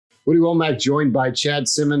Woody Womack joined by Chad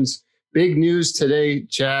Simmons. Big news today,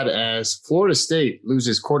 Chad, as Florida State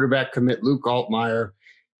loses quarterback commit Luke Altmyer.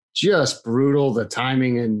 Just brutal, the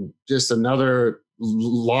timing, and just another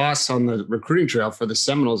loss on the recruiting trail for the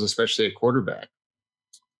Seminoles, especially at quarterback.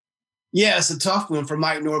 Yeah, it's a tough one for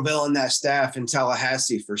Mike Norvell and that staff in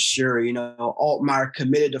Tallahassee for sure. You know, Altmyer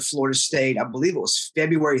committed to Florida State, I believe it was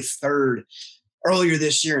February 3rd, earlier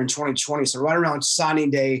this year in 2020. So right around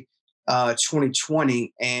signing day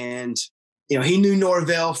 2020. And, you know, he knew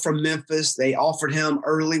Norvell from Memphis. They offered him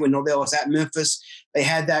early when Norvell was at Memphis. They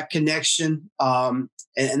had that connection. And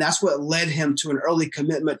that's what led him to an early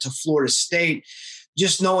commitment to Florida State.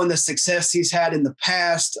 Just knowing the success he's had in the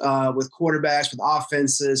past with quarterbacks, with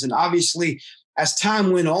offenses. And obviously, as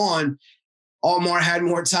time went on, Altmyer had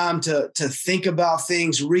more time to think about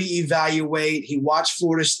things, reevaluate. He watched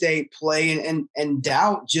Florida State play, and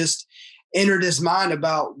doubt just entered his mind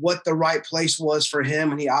about what the right place was for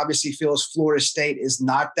him. And he obviously feels Florida State is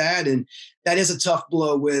not that. And that is a tough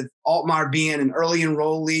blow with Altmyer being an early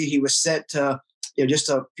enrollee. He was set to, just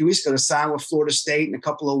a few weeks ago to sign with Florida State in a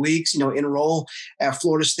couple of weeks, enroll at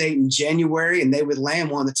Florida State in January, and they would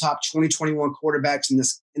land one of the top 2021 quarterbacks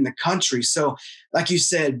in the country. So, like you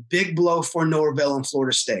said, big blow for Norvell and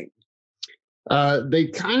Florida State. They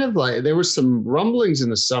kind of there were some rumblings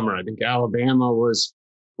in the summer. I think Alabama was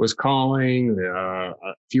calling, a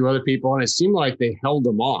few other people, and it seemed like they held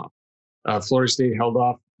them off. Florida State held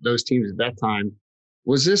off those teams at that time.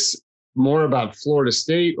 Was this more about Florida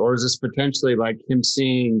State, or is this potentially like him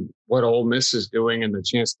seeing what Ole Miss is doing and the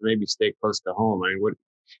chance to maybe stay close to home? I mean,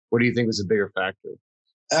 what do you think is a bigger factor?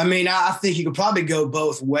 I mean, I think you could probably go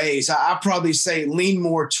both ways. I probably say lean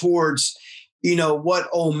more towards, what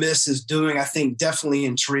Ole Miss is doing. I think definitely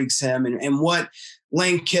intrigues him, and what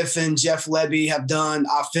Lane Kiffin, Jeff Lebby have done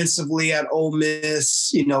offensively at Ole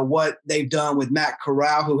Miss, what they've done with Matt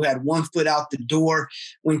Corral, who had one foot out the door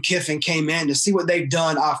when Kiffin came in, to see what they've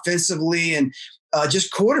done offensively and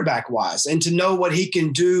just quarterback-wise, and to know what he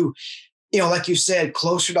can do, like you said,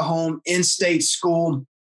 closer to home, in-state school.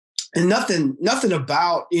 And nothing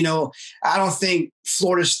about, I don't think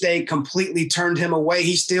Florida State completely turned him away.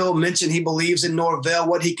 He still mentioned he believes in Norvell,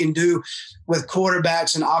 what he can do with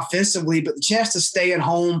quarterbacks and offensively, but the chance to stay at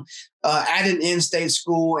home at an in-state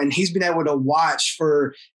school, and he's been able to watch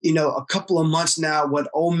for, a couple of months now what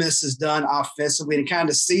Ole Miss has done offensively, and kind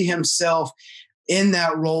of see himself in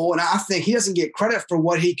that role. And I think he doesn't get credit for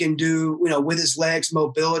what he can do, with his legs,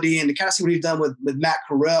 mobility, and to kind of see what he's done with Matt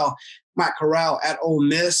Corral at Ole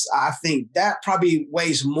Miss. I think that probably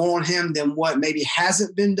weighs more on him than what maybe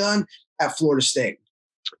hasn't been done at Florida State.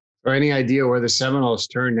 Or any idea where the Seminoles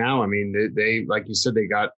turn now? I mean, they like you said,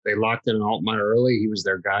 they locked in Altmyer early. He was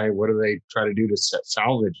their guy. What do they try to do to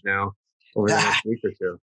salvage now over the next week or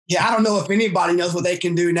two? Yeah, I don't know if anybody knows what they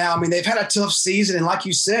can do now. I mean, they've had a tough season. And like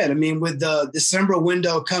you said, I mean, with the December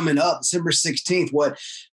window coming up, December 16th,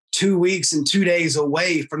 2 weeks and 2 days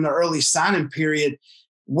away from the early signing period,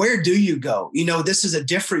 where do you go? This is a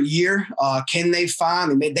different year. Can they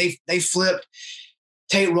find? I mean, they flipped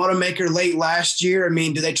Tate Rodemaker late last year. I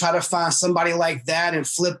mean, do they try to find somebody like that and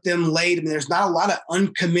flip them late? I mean, there's not a lot of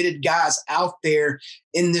uncommitted guys out there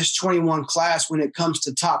in this 21 class when it comes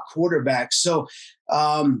to top quarterbacks. So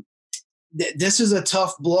this is a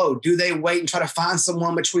tough blow. Do they wait and try to find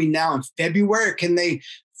someone between now and February? Or can they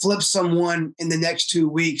flip someone in the next 2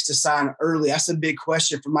 weeks to sign early? That's a big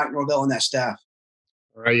question for Mike Norvell and that staff.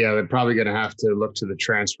 All right, yeah, they're probably going to have to look to the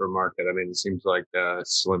transfer market. I mean, it seems like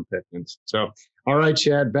slim pickings. So, all right,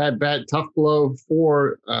 Chad, bad, tough blow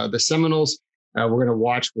for the Seminoles. We're going to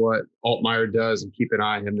watch what Altmyer does and keep an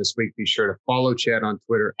eye on him this week. Be sure to follow Chad on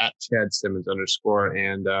Twitter at @ChadSimmons_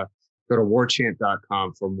 and go to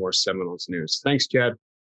warchant.com for more Seminoles news. Thanks, Chad.